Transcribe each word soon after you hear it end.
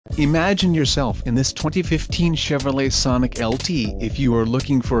Imagine yourself in this 2015 Chevrolet Sonic LT. If you are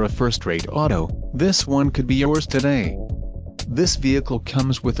looking for a first-rate auto, this one could be yours today. This vehicle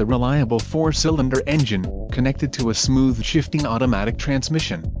comes with a reliable 4-cylinder engine, connected to a smooth shifting automatic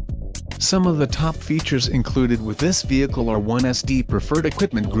transmission. Some of the top features included with this vehicle are 1SD Preferred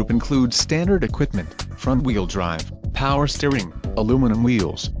Equipment Group includes standard equipment, front-wheel drive, power steering, aluminum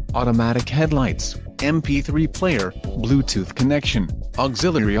wheels, automatic headlights, MP3 player, Bluetooth connection,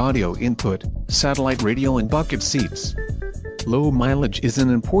 auxiliary audio input, satellite radio and bucket seats. Low mileage is an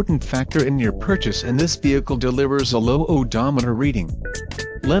important factor in your purchase, and this vehicle delivers a low odometer reading.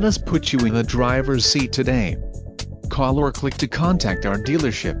 Let us put you in the driver's seat today. Call or click to contact our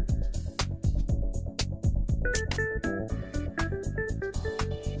dealership.